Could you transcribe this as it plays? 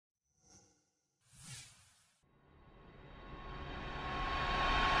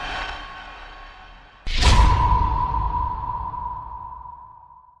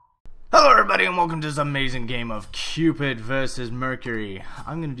everybody, and welcome to this amazing game of Cupid versus Mercury.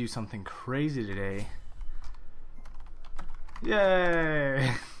 I'm gonna do something crazy today.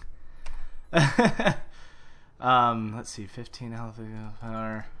 Yay! Let's see, 15 health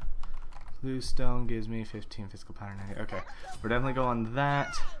power. Blue stone gives me 15 physical power. Okay, we're definitely going on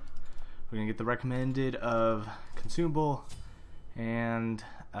that. We're gonna get the recommended of consumable and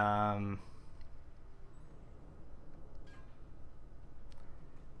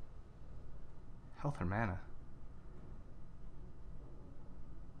health or mana?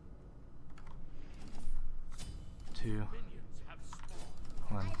 2,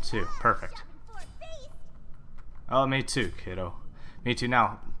 1, 2. Perfect. Oh, me too, kiddo. Me too.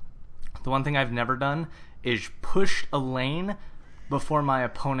 Now, the one thing I've never done is push a lane before my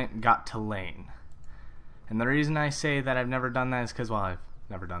opponent got to lane. And the reason I say that I've never done that is because, well, I've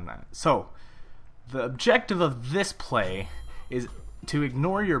never done that. So, the objective of this play is to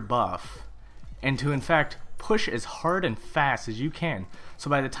ignore your buff and to, in fact, push as hard and fast as you can.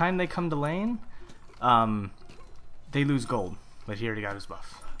 So by the time they come to lane, they lose gold. But he already got his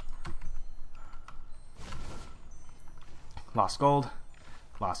buff. Lost gold.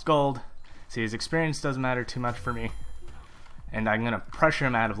 Lost gold. See, his experience doesn't matter too much for me. And I'm going to pressure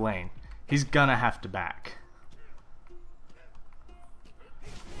him out of lane. He's going to have to back.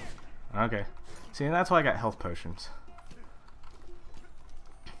 Okay. See, and that's why I got health potions.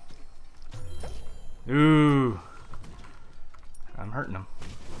 Ooh. I'm hurting him.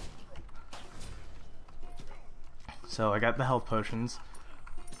 So I got the health potions.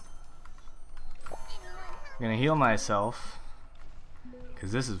 I'm gonna heal myself,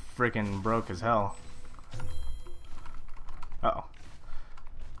 because this is freaking broke as hell. Uh-oh.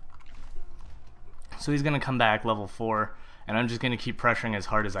 So he's gonna come back level 4, and I'm just gonna keep pressuring as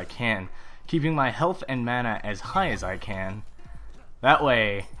hard as I can, keeping my health and mana as high as I can. That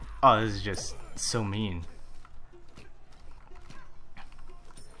way, oh, this is just so mean.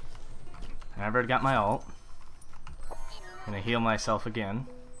 I've already got my ult. I'm gonna heal myself again.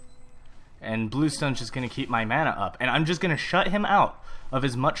 And Bluestone's just gonna keep my mana up. And I'm just gonna shut him out of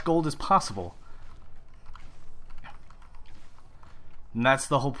as much gold as possible. And that's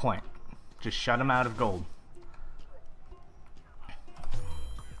the whole point. Just shut him out of gold.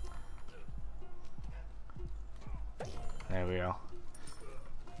 There we go.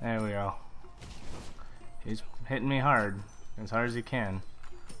 There we go. He's hitting me hard as he can.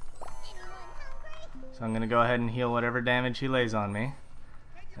 So I'm gonna go ahead and heal whatever damage he lays on me,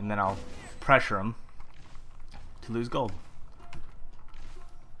 and then I'll pressure him to lose gold.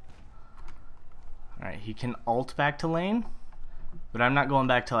 Alright, he can ult back to lane, but I'm not going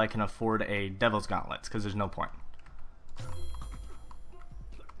back till I can afford a Devil's Gauntlets, because there's no point.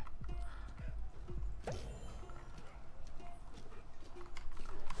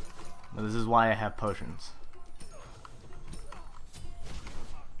 But this is why I have potions.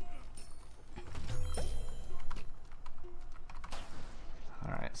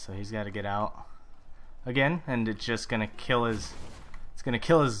 Alright, so he's got to get out again, and it's just gonna kill his. It's gonna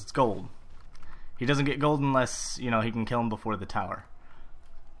kill his gold. He doesn't get gold unless, you know, he can kill him before the tower.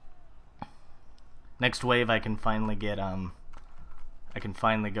 Next wave, I can finally get I can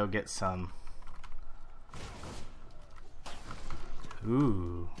finally go get some.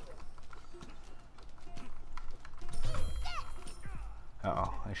 Ooh.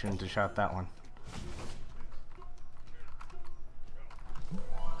 Uh-oh, I shouldn't have shot that one.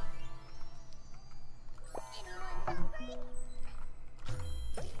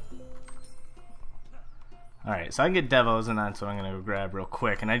 Alright, so I can get Devos, and that's what I'm going to grab real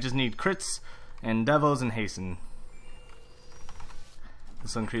quick. And I just need crits and Devos and Hasten.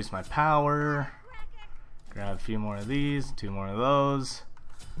 This will increase my power. Grab a few more of these, 2 more of those.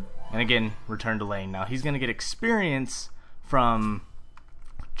 And again, return to lane. Now he's going to get experience from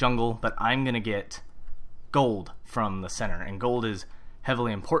jungle, but I'm going to get gold from the center. And gold is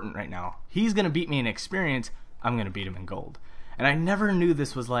heavily important right now. He's going to beat me in experience. I'm going to beat him in gold. And I never knew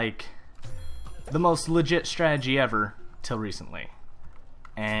this was like the most legit strategy ever till recently.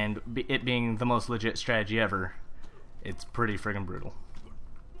 And it being the most legit strategy ever, it's pretty friggin' brutal.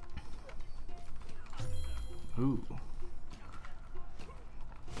 Ooh.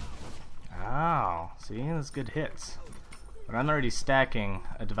 Ow. See, that's good hits. But I'm already stacking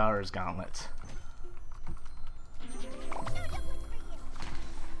a Devourer's Gauntlet.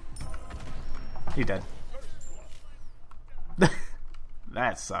 He dead.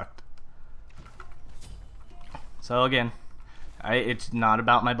 That sucked. So again, it's not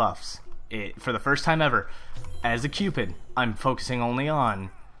about my buffs. For the first time ever, as a Cupid, I'm focusing only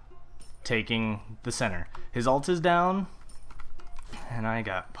on taking the center. His ult is down. And I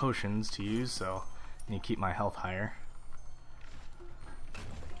got potions to use, so I need to keep my health higher.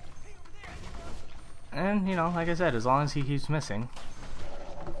 And, you know, like I said, as long as he keeps missing.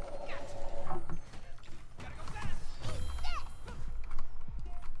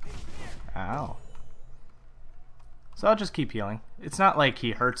 Ow. So I'll just keep healing. It's not like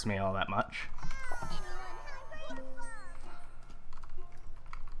he hurts me all that much.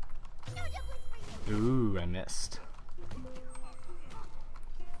 Ooh, I missed.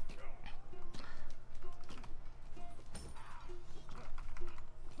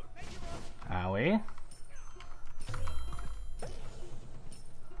 Owie.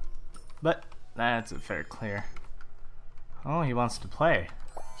 But that's a fair clear. Oh, he wants to play.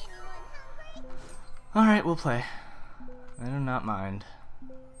 Alright, we'll play. I do not mind.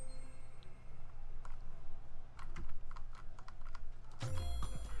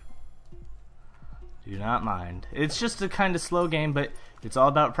 Do not mind. It's just a kind of slow game, but it's all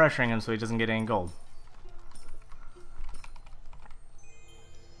about pressuring him so he doesn't get any gold.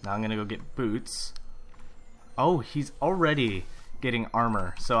 Now I'm gonna go get boots. Oh, he's already getting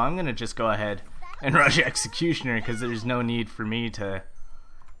armor, so I'm gonna just go ahead and rush Executioner because there's no need for me to,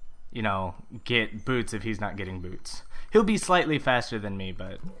 you know, get boots if he's not getting boots. He'll be slightly faster than me,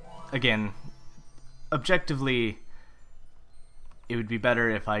 but again, objectively, it would be better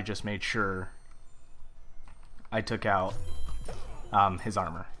if I just made sure I took out his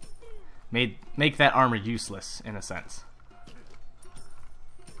armor. Make that armor useless, in a sense.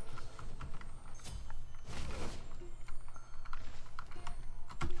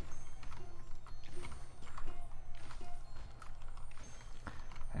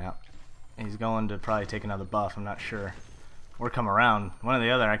 Yeah, he's going to probably take another buff, I'm not sure. Or come around. One or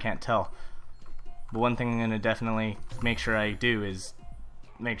the other, I can't tell. But one thing I'm going to definitely make sure I do is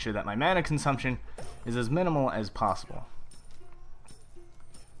make sure that my mana consumption is as minimal as possible.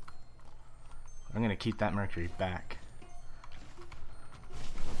 I'm going to keep that Mercury back.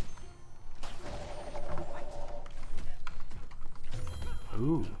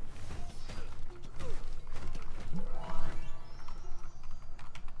 Ooh.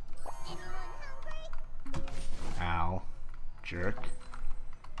 Ow. Jerk.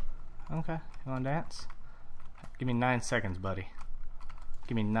 Okay, you wanna dance? Give me 9 seconds, buddy.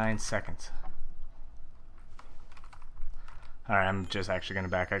 Give me 9 seconds. Alright, I'm just actually gonna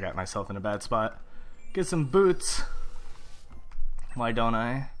back. I got myself in a bad spot. Get some boots. Why don't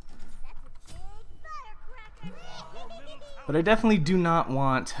I? But I definitely do not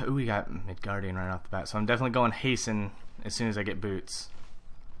want... Ooh, we got Midgardian right off the bat, so I'm definitely going Hasten as soon as I get boots.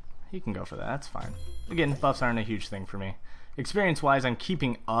 He can go for that, that's fine. Again, buffs aren't a huge thing for me. Experience-wise, I'm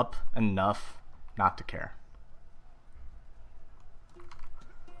keeping up enough not to care.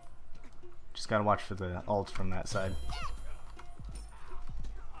 Just gotta watch for the ult from that side.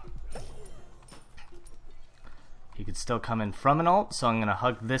 He could still come in from an ult, so I'm gonna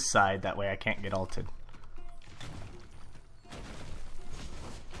hug this side, that way I can't get ulted.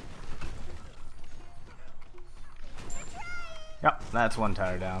 Yep, that's one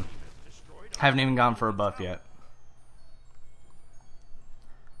tower down. Haven't even gone for a buff yet.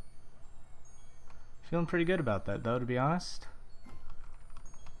 Feeling pretty good about that, though, to be honest.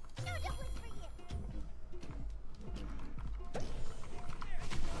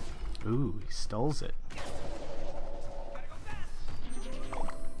 Ooh, he stoles it.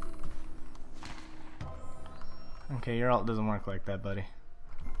 Okay, your ult doesn't work like that, buddy.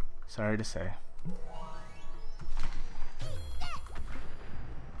 Sorry to say.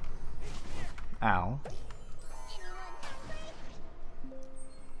 Ow.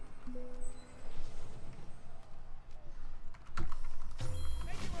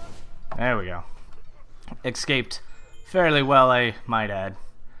 There we go. Escaped fairly well, I might add.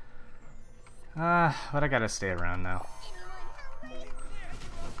 But I gotta stay around now.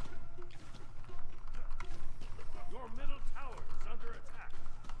 Your middle tower is under attack.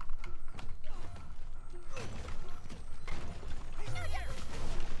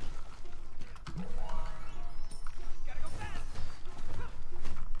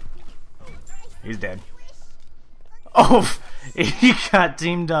 He's dead. Oh, he got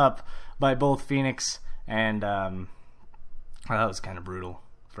teamed up by both Phoenix and well, that was kind of brutal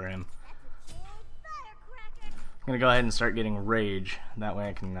for him. I'm gonna go ahead and start getting rage. That way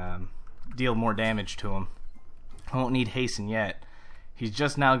I can deal more damage to him. I won't need hasten yet. He's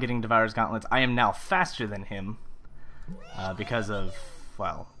just now getting Devourer's Gauntlets. I am now faster than him because of,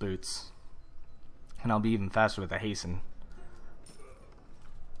 well, boots. And I'll be even faster with the hasten.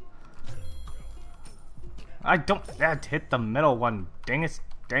 I don't hit the middle one. Dang it.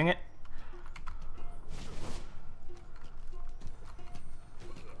 Dang it.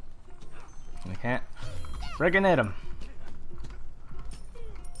 Friggin' hit him.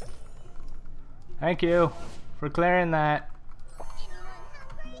 Thank you for clearing that.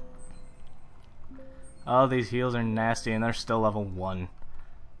 Oh, these heals are nasty and they're still level 1.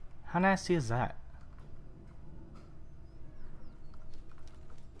 How nasty is that?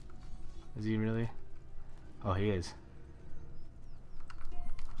 Is he really? Oh, he is.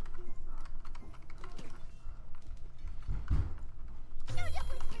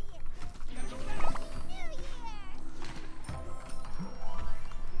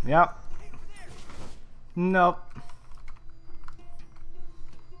 Yep. Nope.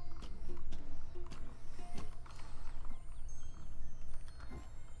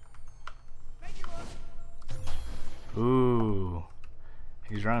 Ooh.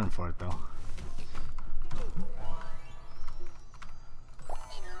 He's running for it though.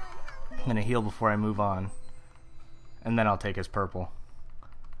 I'm gonna heal before I move on. And then I'll take his purple.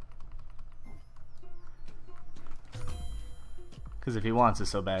 Because if he wants it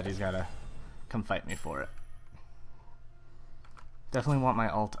so bad, he's gotta come fight me for it. Definitely want my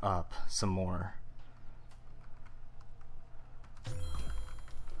ult up some more.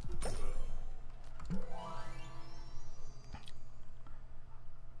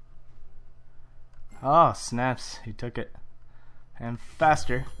 Oh, snaps. He took it. And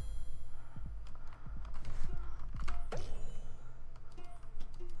faster.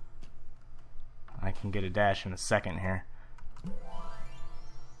 I can get a dash in a second here.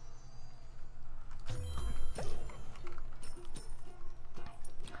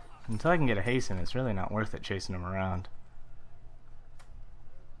 Until I can get a hasten, it's really not worth it chasing him around.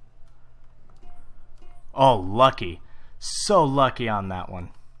 Oh, lucky. So lucky on that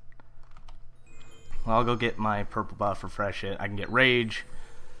one. Well, I'll go get my purple buff, refresh it. I can get Rage.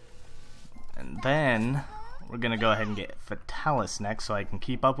 And then we're going to go ahead and get Fatalis next so I can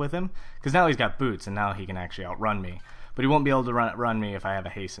keep up with him. Because now he's got boots and now he can actually outrun me. But he won't be able to run me if I have a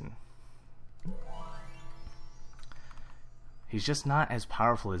hasten. He's just not as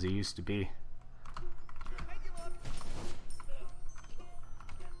powerful as he used to be.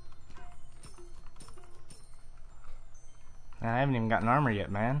 And I haven't even gotten armor yet,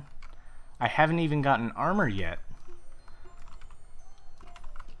 man. I haven't even gotten armor yet.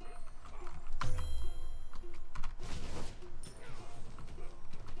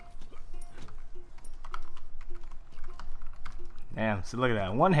 Damn, so look at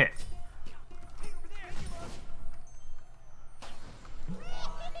that. One hit.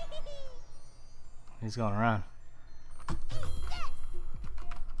 He's going around.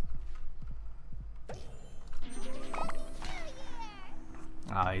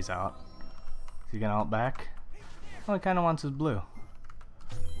 Ah, oh, he's out. Is he gonna ult back? Oh, he kinda wants his blue.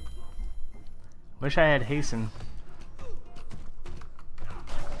 Wish I had hasten.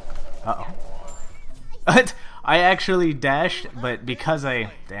 Uh oh. I actually dashed, but because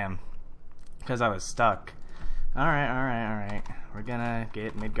because I was stuck. Alright. We're gonna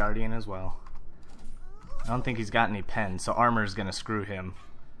get Midgardian as well. I don't think he's got any pens, so armor's gonna screw him.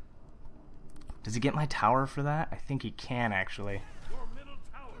 Does he get my tower for that? I think he can, actually.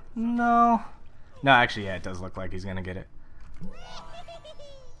 No. No, actually, yeah, it does look like he's gonna get it.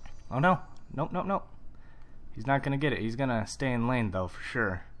 Oh, no. Nope. He's not gonna get it. He's gonna stay in lane, though, for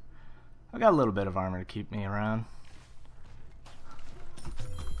sure. I got a little bit of armor to keep me around.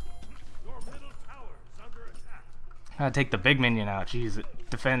 Gotta take the big minion out. Jeez, it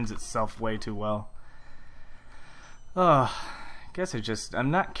defends itself way too well. Oh, I guess I'm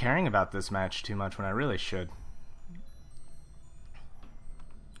not caring about this match too much when I really should.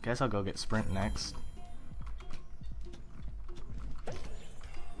 Guess I'll go get Sprint next.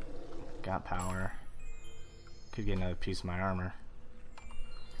 Got power. Could get another piece of my armor.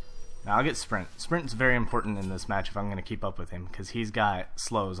 Now I'll get Sprint. Sprint's very important in this match if I'm going to keep up with him, because he's got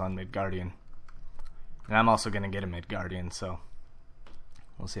slows on Midgardian. And I'm also going to get a Midgardian, so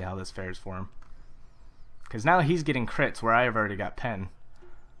we'll see how this fares for him. Because now he's getting crits where I've already got pen.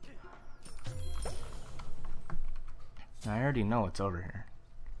 I already know what's over here.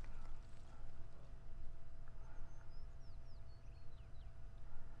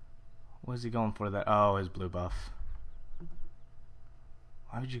 What is he going for that? Oh, his blue buff.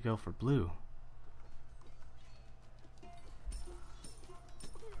 Why would you go for blue?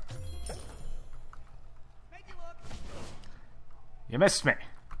 You missed me.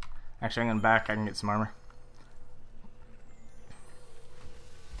 Actually, I'm going back. I can get some armor.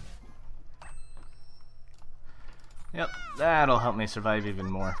 Yep, that'll help me survive even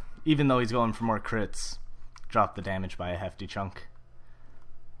more. Even though he's going for more crits. Drop the damage by a hefty chunk.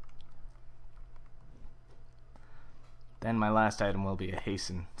 Then my last item will be a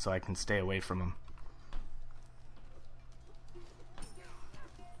hasten, so I can stay away from him.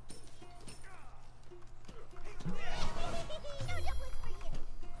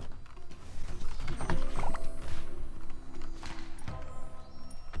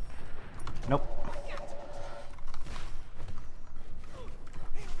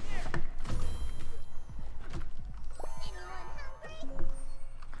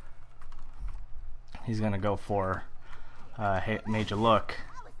 he's gonna go for Major Look,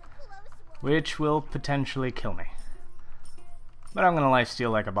 which will potentially kill me. But I'm gonna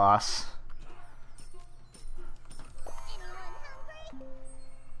lifesteal like a boss.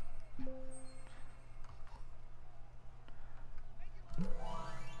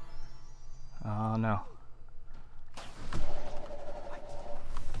 Oh no.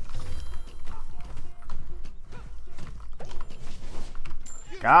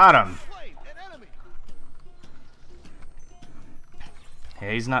 Got him!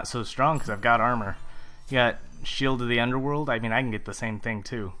 Yeah, he's not so strong because I've got armor. You got Shield of the Underworld. I mean, I can get the same thing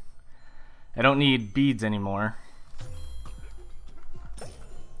too. I don't need beads anymore.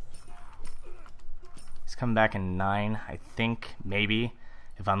 He's coming back in 9, I think, maybe.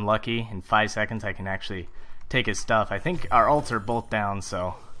 If I'm lucky, in 5 seconds I can actually take his stuff. I think our ults are both down,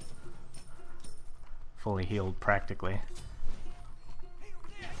 so fully healed practically.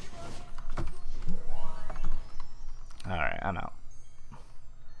 Alright, I'm out.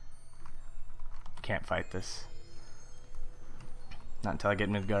 Can't fight this. Not until I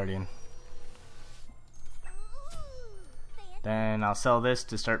get Midgardian. Then I'll sell this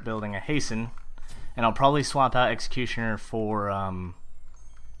to start building a Hasten. And I'll probably swap out Executioner for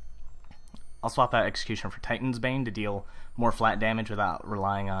Titan's Bane to deal more flat damage without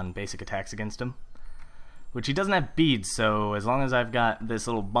relying on basic attacks against him. Which he doesn't have beads, so as long as I've got this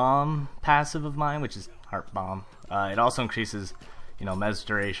little bomb passive of mine, which is Heart Bomb, it also increases, you know, Mez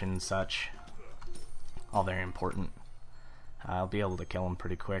duration and such. All very important. I'll be able to kill him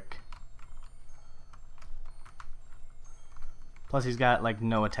pretty quick. Plus he's got like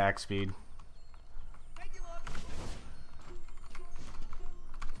no attack speed.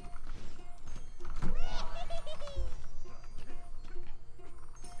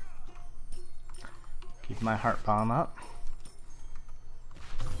 Keep my Heart Bomb up.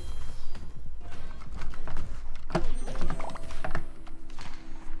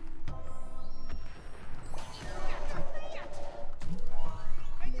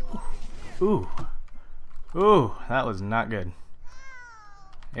 Ooh. Ooh, that was not good.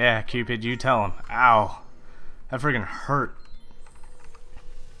 Yeah, Cupid, you tell him. Ow. That friggin' hurt.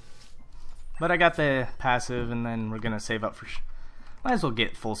 But I got the passive, and then we're gonna save up for... Might as well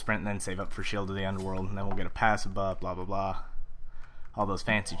get full sprint and then save up for Shield of the Underworld, and then we'll get a passive buff, blah blah blah. All those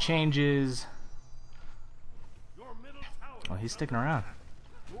fancy changes. Oh, he's sticking around.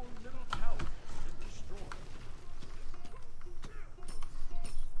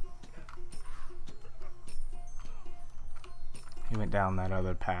 He went down that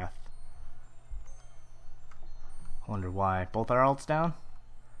other path. Wonder why. Both our ults down?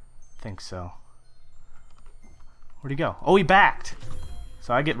 Think so. Where'd he go? Oh, he backed!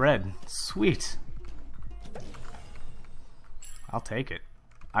 So I get red. Sweet. I'll take it.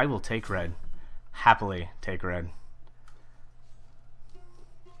 I will take red. Happily take red.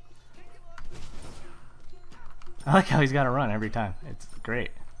 I like how he's got to run every time. It's great.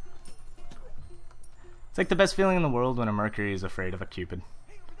 It's like the best feeling in the world when a Mercury is afraid of a Cupid.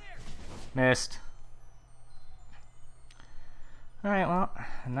 Missed. Alright, well,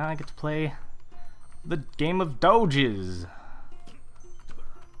 now I get to play the game of Doges.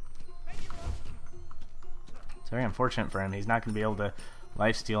 It's very unfortunate for him. He's not going to be able to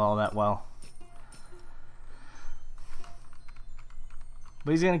lifesteal all that well.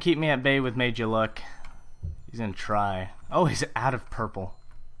 But he's going to keep me at bay with Major Luck. He's going to try. Oh, he's out of purple.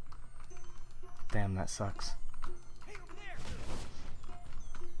 Damn, that sucks.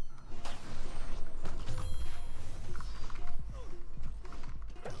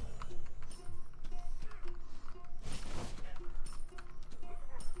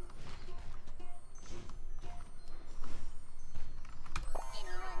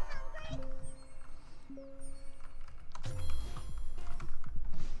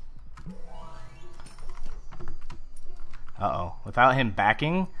 Uh-oh. Without him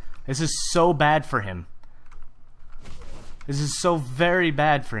backing, this is so bad for him. This is so very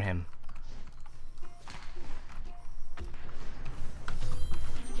bad for him.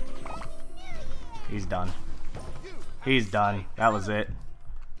 He's done. He's done. That was it.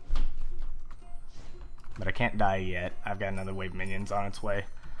 But I can't die yet. I've got another wave of minions on its way.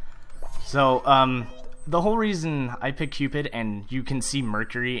 So, the whole reason I picked Cupid and you can see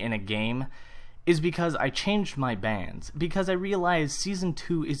Mercury in a game is because I changed my bans. Because I realized Season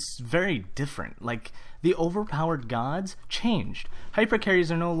 2 is very different. Like, the overpowered gods changed. Hypercarries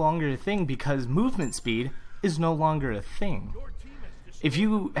are no longer a thing because movement speed is no longer a thing. If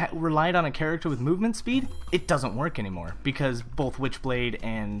you relied on a character with movement speed, it doesn't work anymore because both Witchblade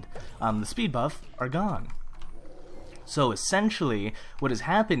and the speed buff are gone. So essentially, what has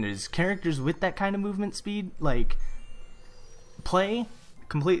happened is characters with that kind of movement speed, like, play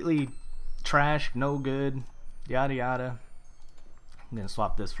completely trash, no good, yada yada. I'm gonna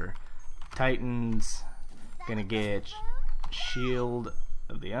swap this for Titans. Gonna get Shield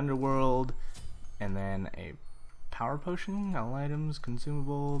of the Underworld, and then a Power Potion, all items,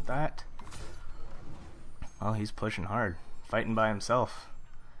 consumable, that. Oh, he's pushing hard, fighting by himself.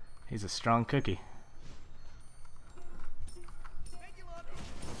 He's a strong cookie.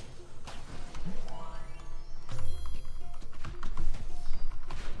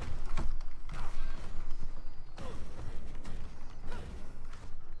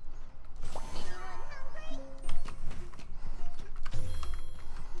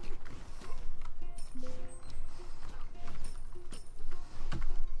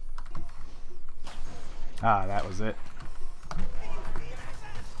 Ah, that was it.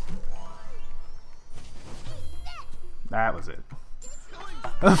 That was it.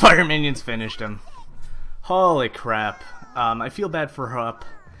 The fire minions finished him. Holy crap. I feel bad for Hrup.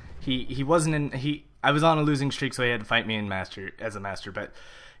 He wasn't in... I was on a losing streak, so he had to fight me in as a master, but,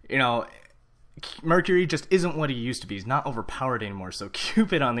 you know, Mercury just isn't what he used to be. He's not overpowered anymore, so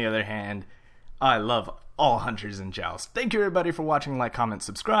Cupid, on the other hand, I love all hunters in Joust. Thank you, everybody, for watching. Like, comment,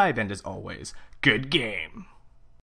 subscribe, and as always, good game.